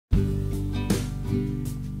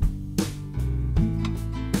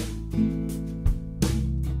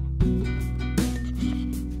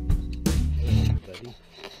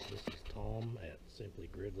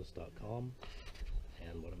Tom,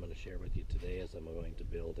 and what I'm going to share with you today is I'm going to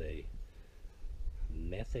build a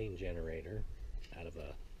methane generator out of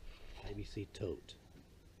a IBC tote,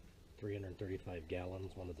 335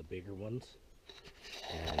 gallons, one of the bigger ones.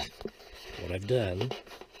 And what I've done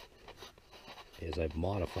is I've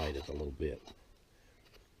modified it a little bit.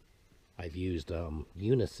 I've used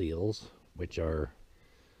uniseals, which are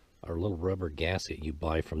our little rubber gasket you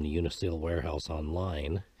buy from the Uniseal warehouse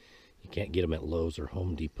online. You can't get them at Lowe's or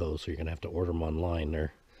Home Depot, so you're gonna have to order them online.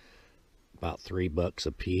 They're about $3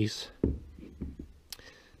 a piece.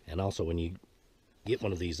 And also, when you get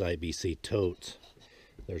one of these IBC totes,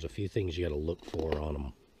 there's a few things you got to look for on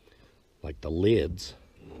them, like the lids.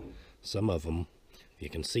 Some of them, you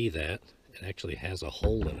can see that it actually has a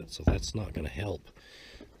hole in it, so that's not going to help.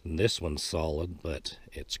 And this one's solid, but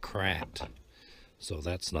it's cracked, so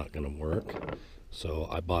that's not going to work. So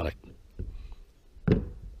I bought a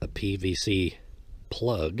PVC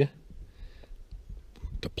plug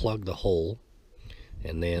to plug the hole,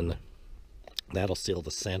 and then that'll seal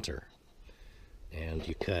the center. And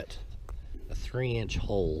you cut a 3-inch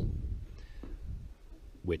hole,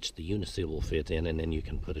 which the Uniseal will fit in, and then you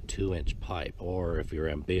can put a 2-inch pipe, or if you're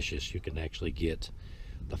ambitious, you can actually get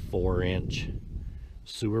the 4-inch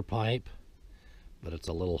sewer pipe, but it's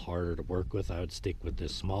a little harder to work with. I would stick with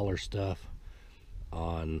this smaller stuff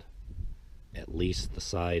on at least the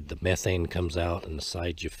side the methane comes out and the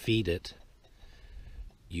side you feed it.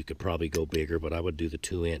 You could probably go bigger, but I would do the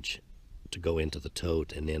 2-inch to go into the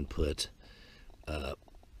tote, and then put a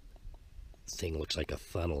thing looks like a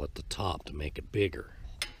funnel at the top to make it bigger.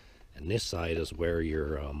 And this side is where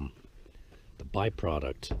your the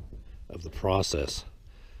byproduct of the process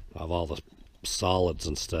of all the solids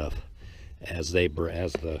and stuff, as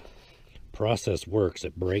the process works,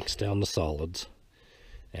 it breaks down the solids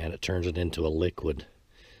and it turns it into a liquid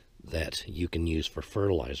that you can use for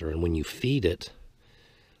fertilizer. And when you feed it,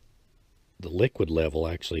 the liquid level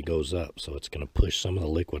actually goes up, so it's going to push some of the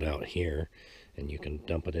liquid out here, and you can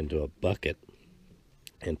dump it into a bucket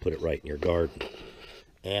and put it right in your garden.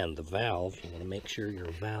 And the valve, you want to make sure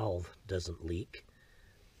your valve doesn't leak.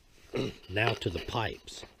 Now to the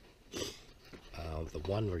pipes. The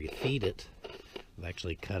one where you feed it, I've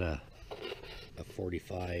actually cut a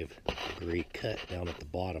 45-degree cut down at the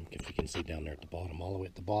bottom, if you can see down there at the bottom, all the way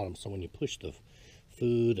at the bottom, so when you push the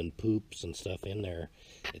food and poops and stuff in there,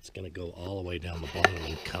 it's going to go all the way down the bottom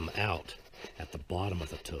and come out at the bottom of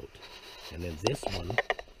the tote. And then this one,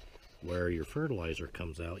 where your fertilizer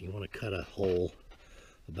comes out, you want to cut a hole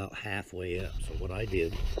about halfway up. So what I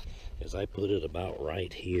did is I put it about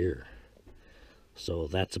right here. So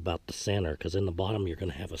that's about the center, because in the bottom you're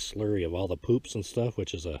going to have a slurry of all the poops and stuff,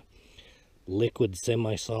 which is a liquid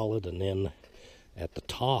semi-solid, and then at the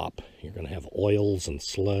top you're going to have oils and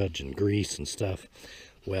sludge and grease and stuff.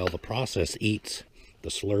 Well, the process eats the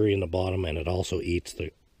slurry in the bottom, and it also eats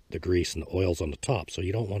the grease and the oils on the top. So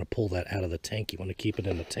you don't want to pull that out of the tank. You want to keep it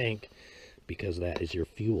in the tank, because that is your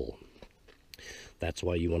fuel. That's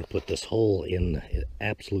why you want to put this hole in the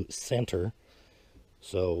absolute center,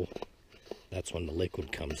 so that's when the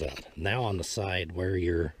liquid comes out. Now on the side where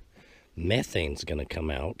your methane's going to come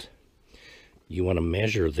out, you want to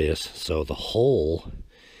measure this so the hole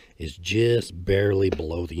is just barely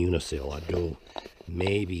below the Uniseal. I'd go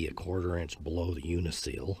maybe a 1/4 inch below the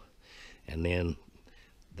Uniseal, and then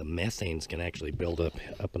the methane's going to actually build up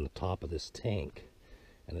in the top of this tank,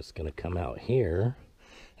 and it's going to come out here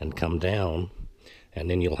and come down, and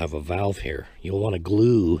then you'll have a valve here. You'll want to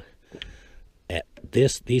glue at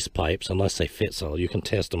these pipes unless they fit solid. You can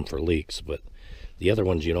test them for leaks, but the other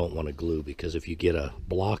ones you don't want to glue, because if you get a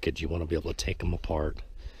blockage, you want to be able to take them apart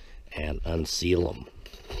and unseal them,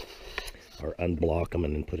 or unblock them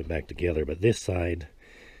and then put it back together. But this side,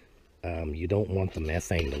 you don't want the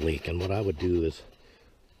methane to leak. And what I would do is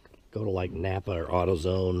go to like Napa or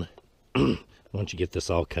AutoZone once you get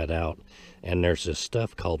this all cut out, and there's this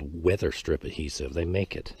stuff called weather strip adhesive. They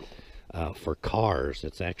make it for cars.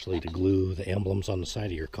 It's actually to glue the emblems on the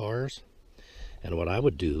side of your cars. And what I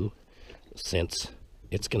would do, since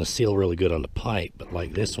it's going to seal really good on the pipe, but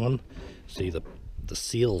like this one, see the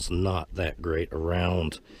seal's not that great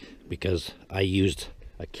around, because I used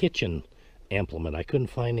a kitchen implement. I couldn't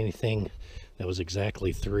find anything that was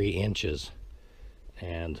exactly 3 inches,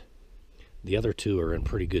 and the other two are in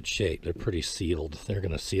pretty good shape. They're pretty sealed. They're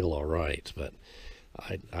going to seal all right, but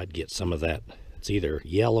I'd get some of that. It's either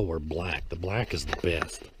yellow or black. The black is the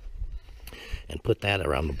best. And put that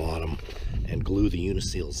around the bottom and glue the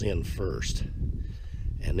Uniseals in first.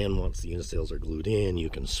 And then once the Uniseals are glued in, you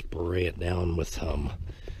can spray it down with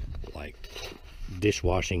like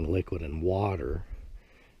dishwashing liquid and water,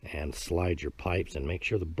 and slide your pipes and make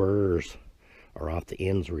sure the burrs are off the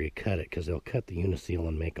ends where you cut it, because they'll cut the uniseal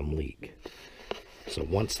and make them leak. So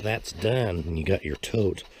once that's done and you got your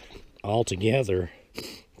tote all together,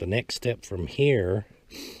 the next step from here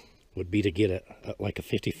would be to get like a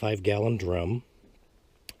 55-gallon drum,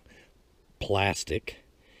 plastic,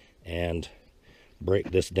 and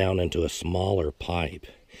break this down into a smaller pipe.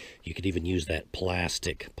 You could even use that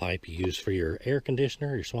plastic pipe you use for your air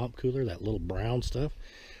conditioner, your swamp cooler, that little brown stuff.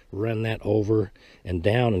 Run that over and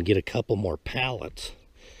down and get a couple more pallets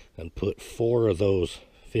and put 4 of those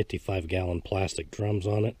 55-gallon plastic drums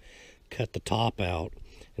on it. Cut the top out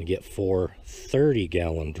and get 4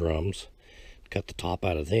 30-gallon drums. Cut the top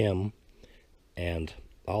out of them, and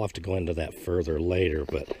I'll have to go into that further later,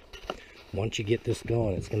 but once you get this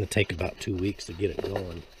going, it's going to take about 2 weeks to get it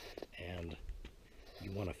going. And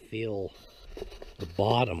you want to fill the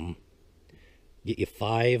bottom. Get you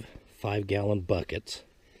 5 5-gallon buckets.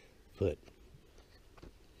 Put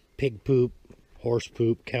pig poop, horse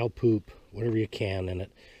poop, cow poop, whatever you can in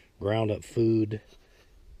it. Ground up food,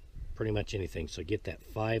 pretty much anything. So get that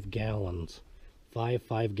 5 gallons, 5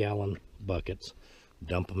 5-gallon buckets.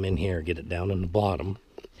 Dump them in here, get it down in the bottom.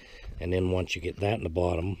 And then once you get that in the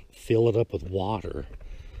bottom, fill it up with water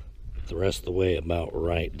the rest of the way about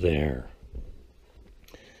right there.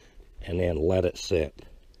 And then let it sit.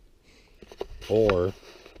 Or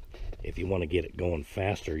if you want to get it going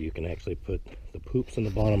faster, you can actually put the poops in the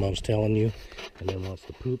bottom I was telling you. And then once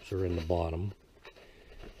the poops are in the bottom,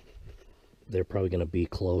 they're probably going to be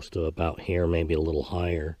close to about here, maybe a little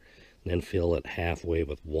higher. Then fill it halfway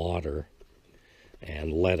with water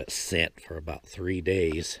and let it sit for about 3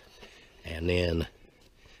 days. And then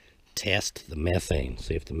test the methane.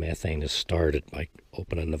 See if the methane is started by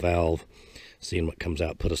opening the valve, seeing what comes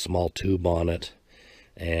out. Put a small tube on it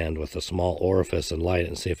and with a small orifice and light it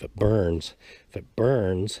and see if it burns. If it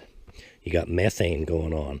burns, you got methane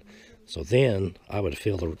going on. So then I would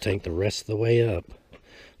fill the tank the rest of the way up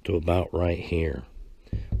to about right here.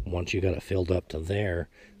 Once you got it filled up to there,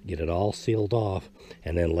 get it all sealed off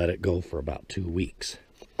and then let it go for about 2 weeks.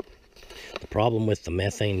 The problem with the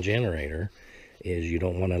methane generator is you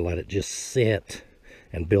don't want to let it just sit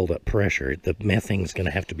and build up pressure. The methane is going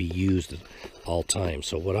to have to be used at all times.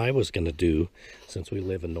 So what I was going to do, since we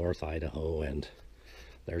live in North Idaho and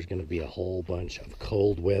there's going to be a whole bunch of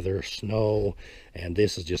cold weather, snow, and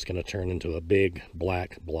this is just going to turn into a big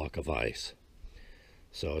black block of ice.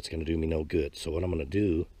 So it's going to do me no good. So what I'm going to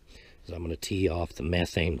do is I'm going to tee off the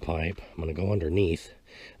methane pipe. I'm going to go underneath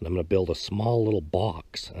and I'm going to build a small little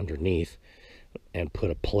box underneath and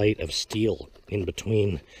put a plate of steel in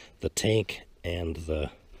between the tank and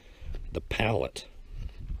the pallet.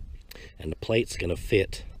 And the plate's going to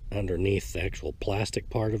fit underneath the actual plastic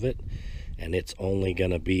part of it, and it's only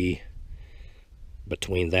going to be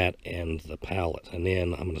between that and the pallet. And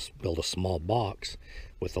then I'm going to build a small box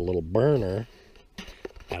with a little burner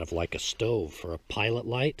out of like a stove for a pilot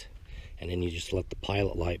light, and then you just let the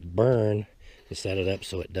pilot light burn and set it up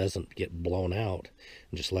so it doesn't get blown out,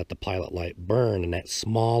 and just let the pilot light burn. And that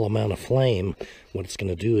small amount of flame, what it's going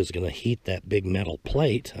to do is going to heat that big metal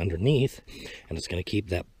plate underneath, and it's going to keep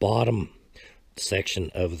that bottom section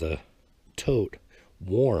of the tote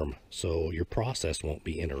warm so your process won't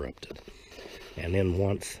be interrupted. And then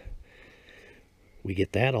once we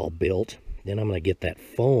get that all built, then I'm going to get that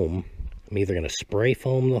foam. I'm either going to spray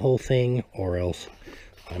foam the whole thing, or else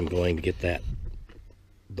I'm going to get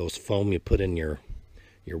those foam you put in your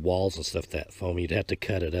walls and stuff. That foam, you'd have to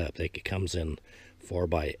cut it up. It comes in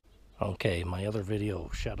 4x. Okay, my other video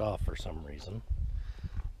shut off for some reason,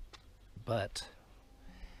 but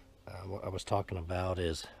what I was talking about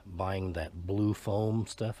is buying that blue foam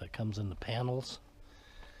stuff that comes in the panels,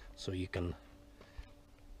 so you can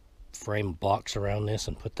frame a box around this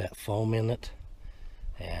and put that foam in it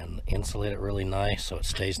and insulate it really nice so it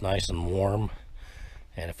stays nice and warm.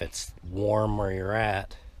 And if it's warm where you're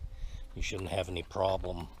at, you shouldn't have any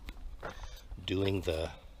problem doing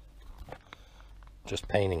just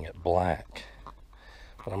painting it black.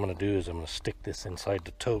 What I'm going to do is I'm going to stick this inside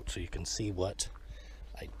the tote so you can see what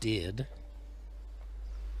I did.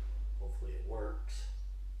 Hopefully it works.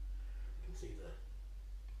 You can see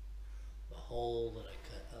the hole that I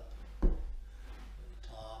cut up in the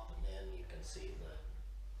top, and then you can see the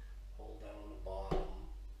hole down on the bottom.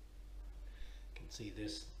 You can see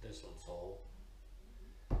this one's hole,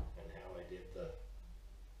 and how I did the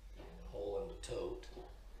hole in the tote.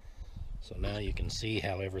 So now you can see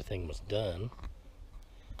how everything was done.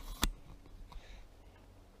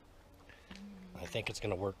 I think it's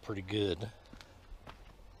going to work pretty good.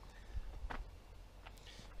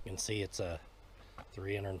 You can see it's a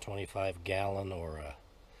 325 gallon or a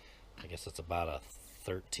I guess it's about a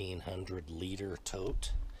 1,300 liter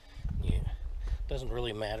tote. It doesn't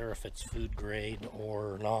really matter if it's food grade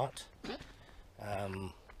or not.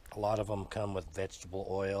 A lot of them come with vegetable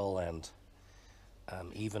oil and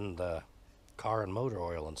even the car and motor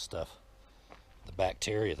oil and stuff. The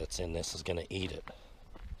bacteria that's in this is going to eat it.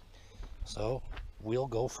 So we'll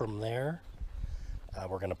go from there.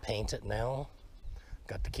 We're going to paint it now.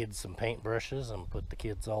 Got the kids some paint brushes and put the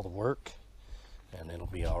kids all to work, and it'll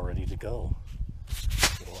be all ready to go.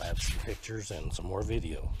 We'll add some pictures and some more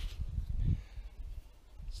video.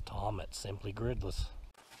 It's Tom at Simply Gridless.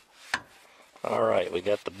 Alright, we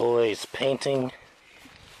got the boys painting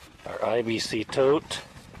our IBC tote.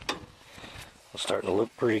 It's starting to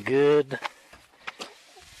look pretty good.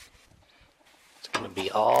 It's going to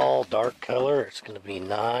be all dark color. It's going to be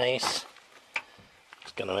nice.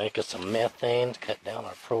 It's going to make us some methane to cut down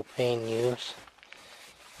our propane use.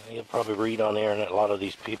 You'll probably read on the internet, a lot of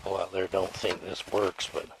these people out there don't think this works,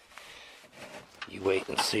 but you wait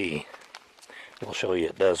and see. We'll show you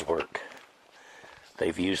it does work.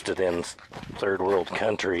 They've used it in third world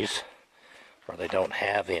countries where they don't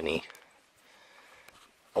have any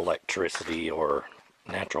electricity or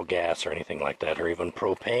natural gas or anything like that, or even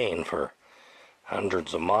propane for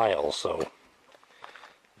hundreds of miles. So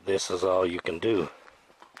this is all you can do.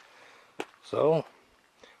 So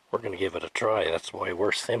we're going to give it a try. That's why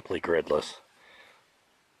we're Simply Gridless.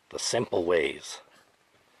 The simple ways.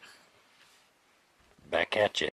 Back at you.